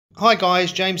Hi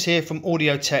guys, James here from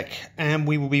Audio Tech, and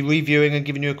we will be reviewing and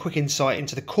giving you a quick insight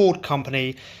into the Chord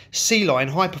company C-Line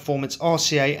high performance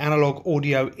RCA analog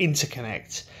audio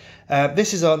interconnect.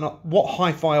 This is a What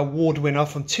Hi-Fi award winner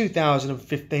from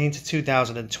 2015 to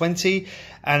 2020,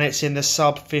 and it's in the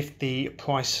sub 50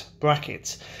 price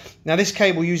bracket. Now this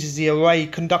cable uses the array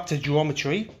conductor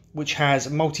geometry, which has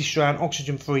multi-strand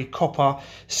oxygen-free copper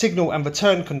signal and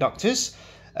return conductors.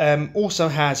 Also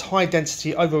has high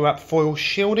density overwrap foil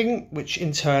shielding, which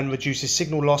in turn reduces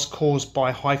signal loss caused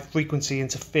by high frequency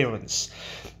interference.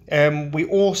 We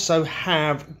also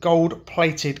have gold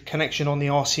plated connection on the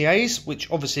RCAs,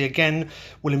 which obviously again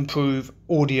will improve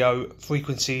audio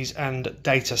frequencies and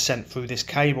data sent through this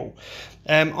cable.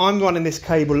 I'm running this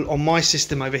cable on my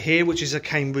system over here, which is a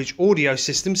Cambridge audio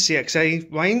system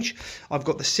CXA range. I've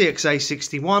got the CXA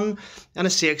 61 and a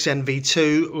CXN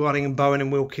V2 running in Bowen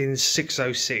 & Wilkins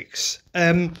 606.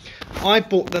 I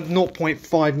bought the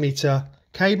 0.5 meter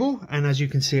cable, and as you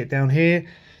can see it down here,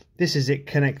 this is it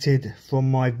connected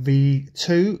from my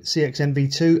V2, CXN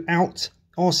V2 out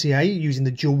RCA using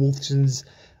the dual Wolfsons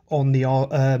on the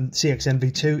CXN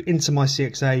V2 into my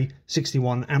CXA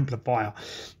 61 amplifier.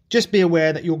 Just be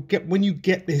aware that when you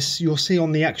get this, you'll see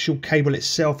on the actual cable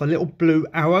itself a little blue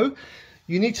arrow.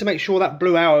 You need to make sure that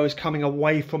blue arrow is coming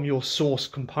away from your source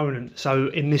component. So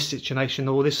in this situation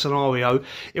or this scenario,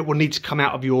 it will need to come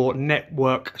out of your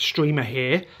network streamer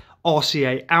here,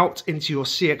 RCA out into your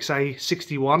CXA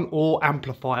 61 or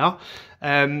amplifier,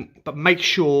 but make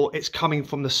sure it's coming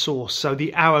from the source. So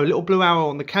the arrow, little blue arrow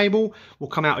on the cable, will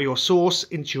come out of your source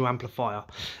into your amplifier.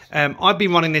 I've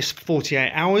been running this for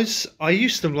 48 hours. I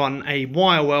used to run a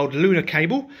wire weld lunar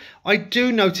cable. I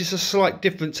do notice a slight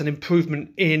difference and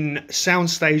improvement in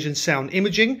soundstage and sound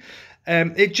imaging.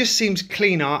 It just seems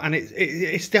cleaner, and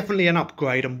it's definitely an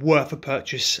upgrade and worth a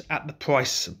purchase at the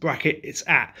price bracket it's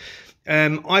at.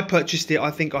 I purchased it, I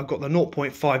think I got the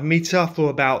 0.5 meter for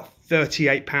about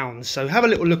 £38. So have a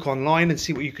little look online and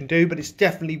see what you can do, but it's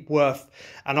definitely worth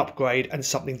an upgrade and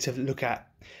something to look at.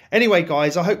 Anyway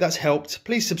guys, I hope that's helped.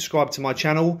 Please subscribe to my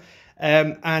channel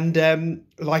and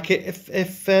like it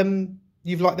if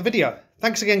you've liked the video.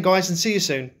 Thanks again guys, and see you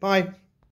soon. Bye.